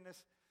tweede een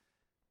is,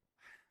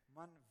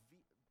 man,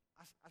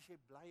 as jy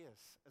bly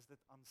is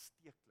dit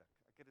aansteeklik.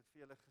 Ek het dit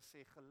vir julle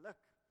gesê,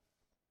 geluk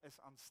is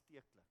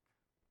aansteeklik.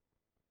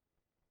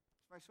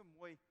 Dit is my so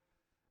mooi,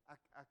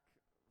 ek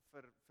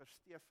vir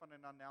Stefan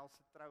en Anel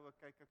se troue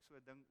kyk ek so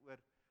 'n ding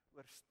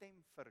oor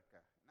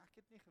stemvirke. En ek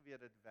het nie geweet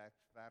dit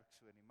werk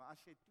so nie, maar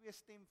as jy twee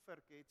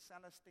stemvirke het,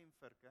 selfe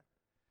stemvirke,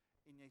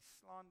 en jy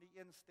slaan die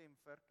een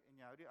stemvirk, en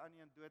jy hou die ander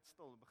een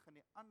doodstil, begin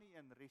die ander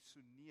een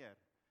resoneer,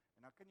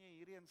 en dan kan jy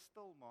hierdie een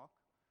stil maak,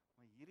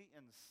 maar hierdie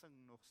een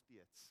sing nog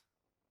steeds.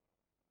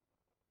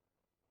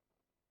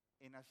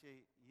 En as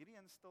jy hierdie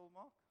een stil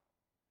maak,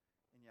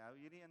 en jy hou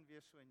hierdie een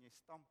weer so, en jy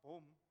stamp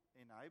hom,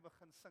 en hy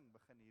begin sing,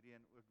 begin hierdie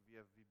een ook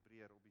weer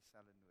vibreer op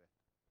dieselfde noot.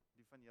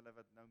 Die van julle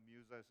wat nou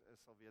musos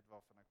is, sal weet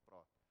waarvan ek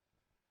praat.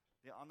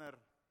 Die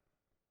ander,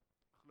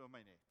 glo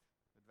my net,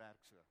 dit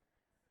werk so.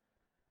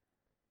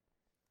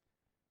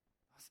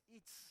 Daar's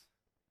iets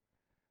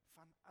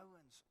van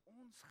ouens,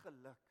 ons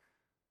geluk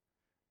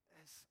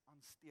is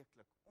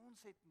aansteeklik.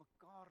 Ons het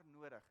mekaar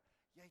nodig.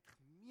 Jy het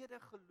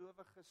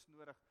medegelowiges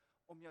nodig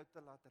om jou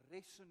te laat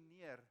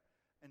resoneer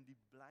in die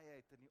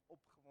blyheid, in die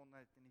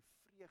opgewondenheid, in die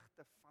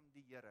vreugde van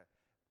die Here.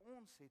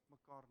 Ons het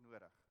mekaar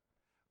nodig,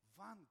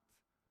 want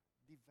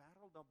die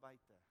wêreld daar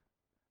buite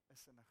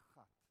is in 'n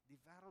gat. Die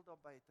wêreld daar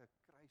buite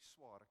kry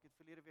swaar. Ek het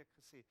verlede week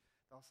gesê,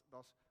 daar's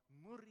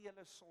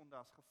morele sonde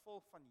as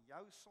gevolg van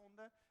jou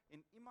sonde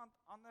en iemand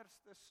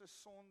anders se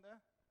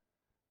sonde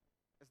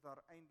is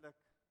daar eintlik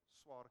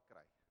swaar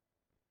kry.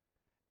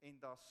 En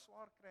daar's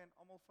swaar kry in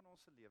almal van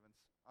ons se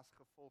lewens as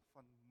gevolg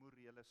van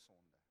morele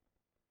sonde.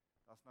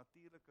 Daar's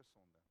natuurlike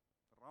sonde,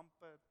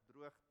 rampe,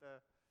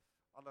 droogte,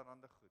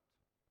 allerhande goed.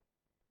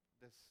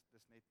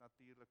 Dis net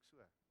natuurlik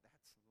so.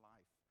 That's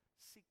life.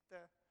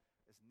 Siekte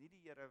is nie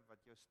die Here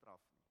wat jou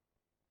straf nie.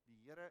 Die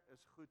Here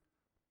is goed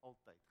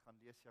altyd. Gaan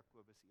lees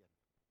Jakobus 1.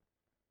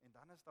 En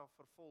dan is daar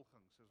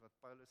vervolging, soos wat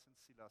Paulus en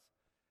Silas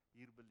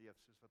hier beleef,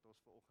 soos wat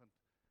ons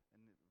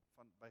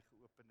vanoggend by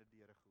geopende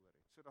deure gehoor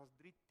het. So daar's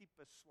 3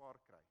 tipes swaar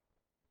kry.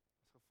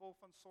 As gevolg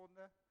van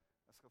sonde,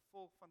 as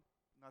gevolg van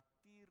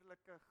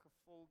natuurlike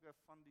gevolge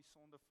van die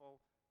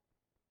sondeval,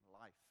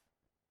 life,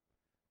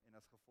 en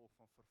as gevolg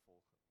van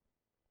vervolging.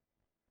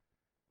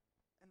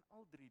 In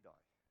al 3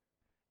 daai,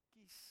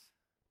 kies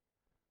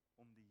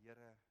om die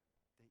Here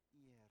te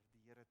eer,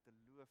 die Here te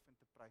loof en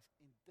te prys,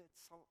 en dit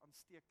sal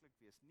aansteeklik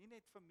wees, nie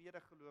net vir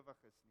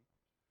medegelowiges nie,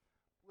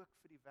 ook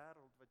vir die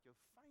wêreld wat jou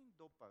fyn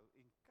dophou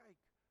en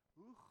kyk,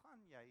 hoe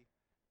gaan jy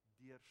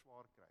deur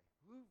swaar kry?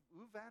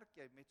 Hoe werk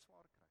jy met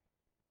swaar kry?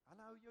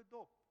 Hulle hou jou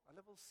dop,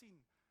 hulle wil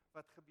sien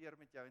wat gebeur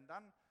met jou, en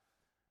dan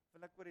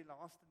wil ek oor die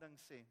laaste ding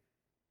sê,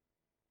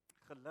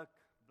 geluk,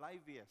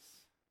 bly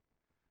wees,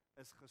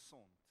 is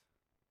gesond.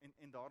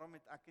 En daarom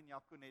het ek en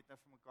Jaco net nou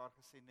vir mekaar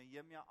gesê,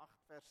 Nehemia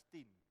 8 vers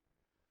 10,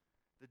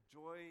 the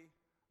joy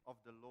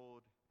of the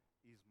Lord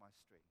is my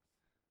strength.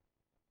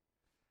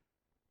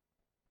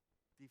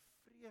 Die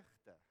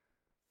vreugde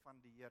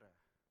van die Here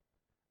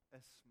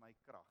is my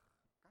krag.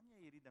 Kan jy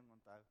hierdie ding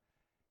onthou?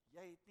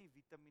 Jy het nie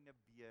vitamine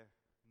B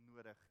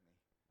nodig nie,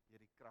 deur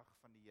die krag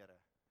van die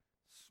Here.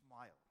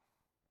 Smile.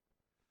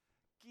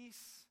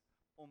 Kies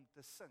om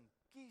te sing.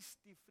 Kies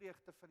die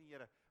vreugde van die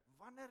Here.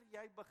 Wanneer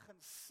jy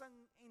begin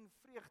sing en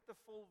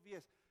vreugdevol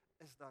wees,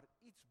 is daar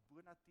iets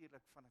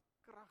bonatuurlik van 'n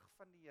krag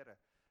van die Here.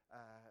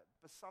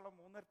 Psalm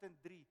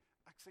 103,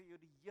 ek sal jou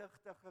die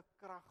jeugdige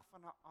krag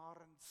van 'n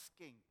arend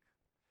skenk.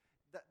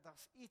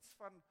 Daar's iets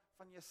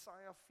van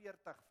Jesaja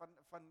 40,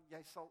 van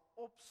jy sal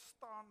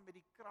opstaan met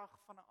die krag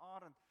van 'n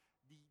arend.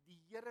 Die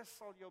Here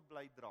sal jou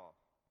bly dra,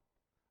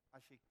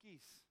 as jy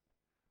kies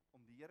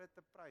om die Here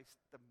te prys,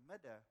 te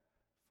midde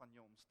van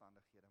jou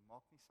omstandighede.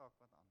 Maak nie saak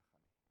wat aangaan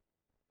nie.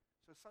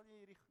 So sal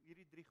jy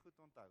hierdie 3 goed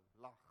onthou.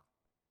 Lag.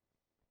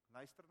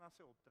 Luister na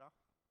sy opdrag.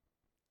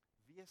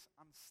 Wees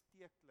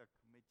aansteeklik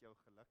met jou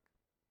geluk.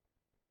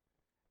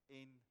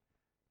 En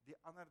die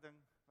ander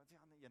ding, wat is die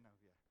ander een nou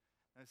weer?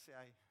 Nou sê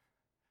hy,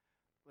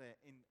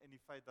 En die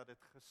feit dat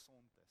dit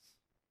gesond is.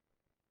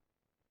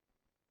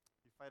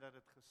 Die feit dat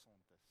dit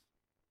gesond is.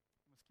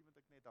 Miskien moet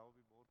ek net daar op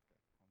die bord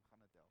kyk, dan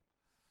gaan dit help.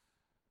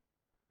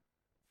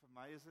 Vir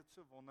my is dit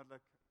so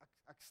wonderlik,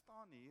 ek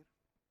staan hier,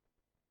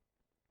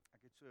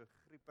 ek het so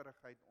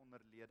grieperigheid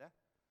onderlede,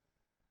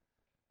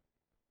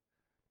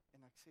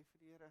 en ek sê vir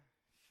die Here,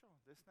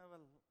 dis nou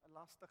 'n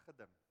lastige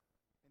ding,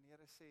 en die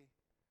Here sê,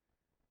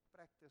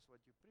 practice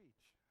what you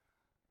preach.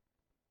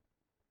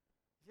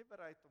 Is jy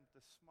bereid om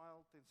te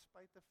smile ten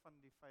spyte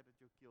van die feit dat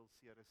jou keel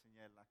seer is en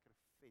jy 'n lekker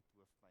vet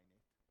hoofpyn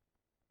het?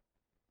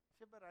 Is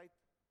jy bereid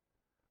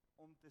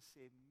om te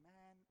sê,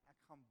 man, ek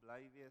gaan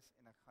bly wees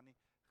en ek gaan nie,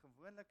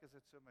 gewoonlik is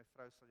dit so, my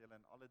vrou sal julle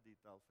in alle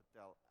detail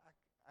vertel,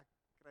 ek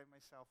kry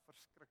myself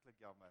verskriklik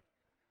jammer.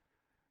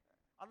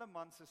 Alle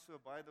mans is so,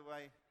 by the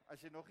way,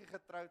 as jy nog nie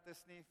getroud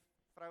is nie,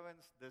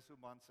 vrouens, dis hoe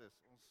mans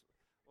is.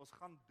 Ons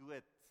gaan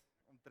dood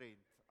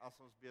omtrent, as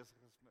ons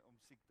besig is om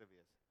siek te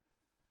wees.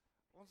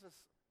 Ons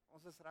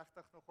is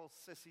regtig nogal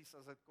sissies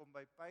as dit kom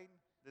by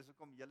pyn, dis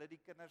hoekom julle die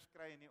kinders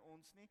kry en nie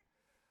ons nie.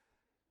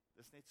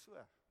 Dis net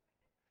so.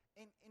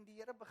 En die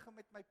Here begin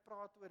met my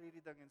praat oor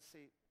hierdie ding en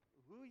sê,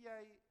 hoe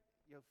jy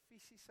jou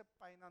fisiese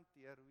pyn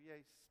hanteer, hoe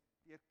jy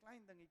deur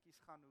klein dingetjies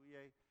gaan, hoe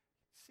jy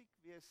siek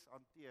wees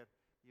hanteer,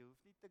 jy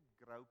hoef nie te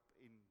group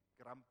en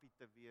grumpy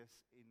te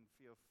wees en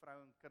vir jou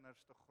vrou en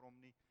kinders te grom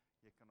nie,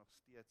 jy kan nog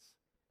steeds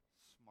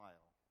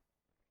smile.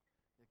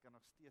 Jy kan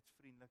nog steeds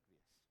vriendelik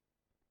wees.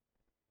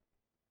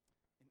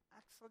 En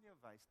ek sal jou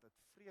wys dat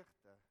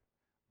vreugde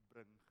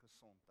bring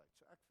gesondheid.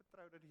 So ek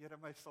vertrou dat die Here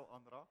my sal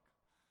aanraak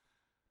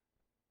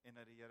en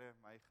dat die Here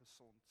my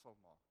gesond sal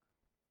maak.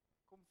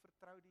 Kom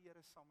vertrou die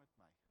Here saam met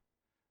my,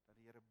 dat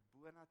die Here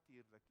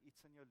bonatuurlik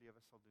iets in jou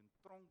lewe sal doen.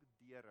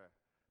 Tronkdeure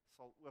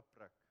sal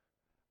oopbreek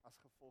as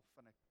gevolg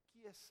van 'n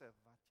keuse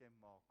wat jy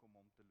maak om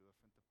hom te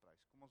loof en te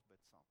prys. Kom ons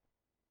bid saam.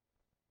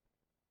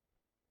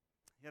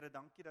 Here,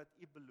 dankie dat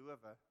U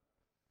beloof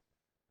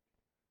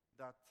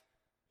dat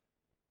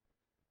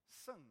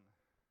sing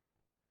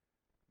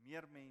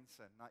meer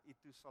mense na U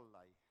toe sal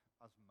lei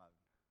as moan,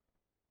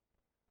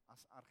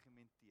 as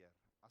argumenteer,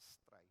 as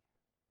stry.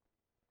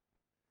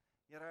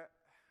 Here,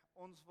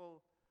 ons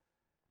wil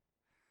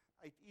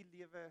uit U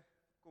lewe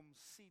kom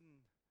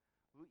sien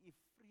hoe U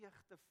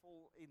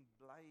vreugdevol en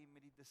bly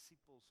met die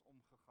disippels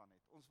omgegaan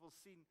het. Ons wil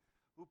sien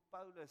hoe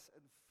Paulus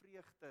in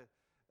vreugde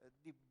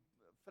die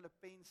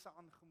Filippense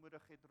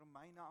aangemoedig het,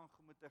 Romeine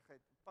aangemoedig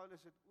het.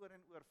 Paulus het oor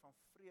en oor van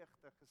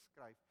vreugde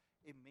geskryf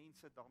en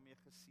mense daarmee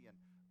geseën.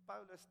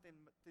 Paulus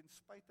ten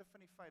spyte van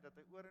die feit dat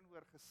hy oor en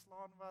oor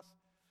geslaan was,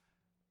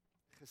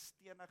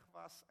 gestenig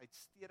was, uit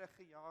stede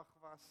gejaag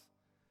was,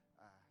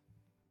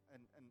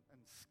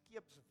 in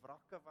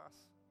skeepswrakke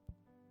was,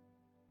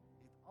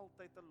 het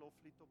altyd 'n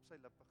loflied op sy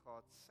lippe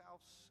gehad,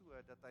 selfs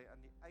so dat hy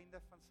aan die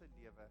einde van sy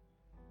lewe,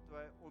 toe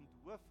hy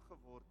onthoof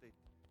geword het,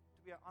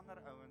 2 ander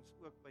ouens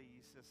ook by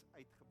Jesus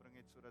uitgebring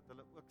het, sodat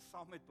hulle ook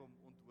saam met hom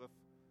onthoof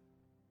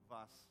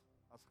was,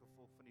 as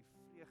gevolg van die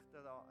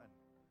vreugde daarin,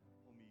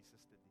 om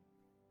Jesus te dien.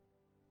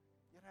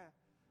 Here,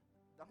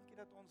 dankie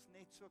dat ons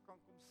net so kan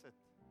kom sit,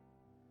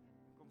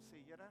 en kom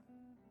sê, Here,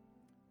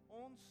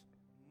 ons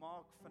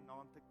maak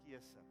vanaand 'n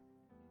keuse,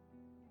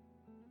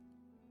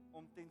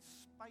 om ten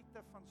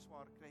spyte van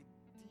swaar kry,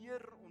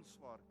 deur ons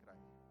swaar kry,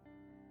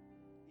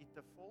 U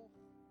te volg,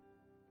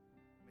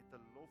 met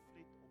 'n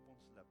loflied op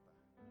ons lippe.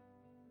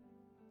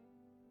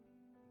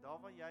 Daar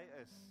waar jy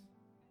is,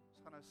 ons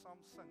gaan nou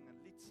saam sing,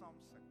 'n lied saam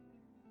sing.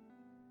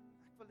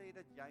 Ek wil hê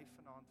dat jy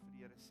vanaand vir die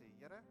Here sê,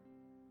 Here,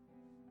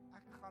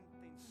 ek gaan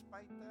ten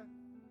spyte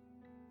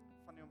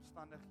van die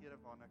omstandighede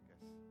waarin ek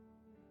is,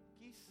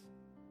 kies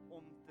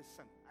om te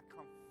sing. Ek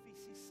gaan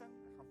fisies sing,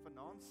 ek gaan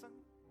vanaand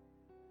sing,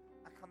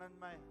 ek gaan in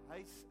my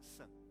huis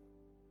sing,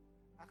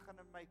 ek gaan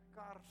in my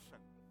kar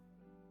sing,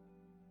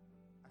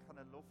 ek gaan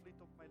 'n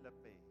loflied op my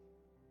lippe hê.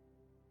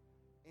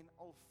 En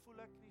al voel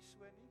ek nie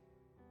so nie,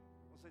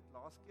 ons het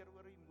laas keer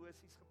oor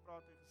emosies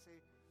gepraat en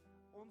gesê,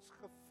 ons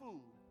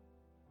gevoel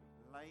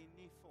lei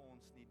nie vir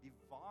ons nie, die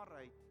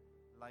waarheid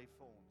lei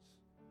vir ons.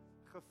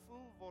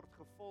 Gevoel word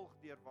gevolg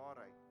deur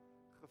waarheid,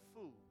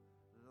 gevoel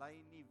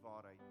lei nie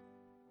waarheid nie.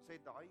 Ons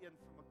het daai een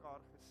vir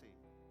mekaar gesê.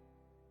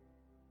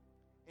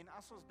 En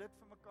as ons dit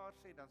vir mekaar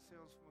sê, dan sê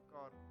ons vir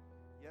mekaar,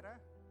 Here,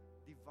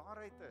 die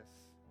waarheid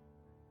is,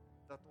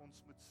 dat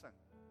ons moet sing,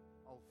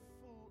 al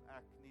voel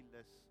ek nie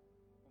lus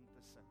om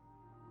te sing.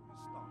 Kom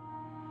ons staan.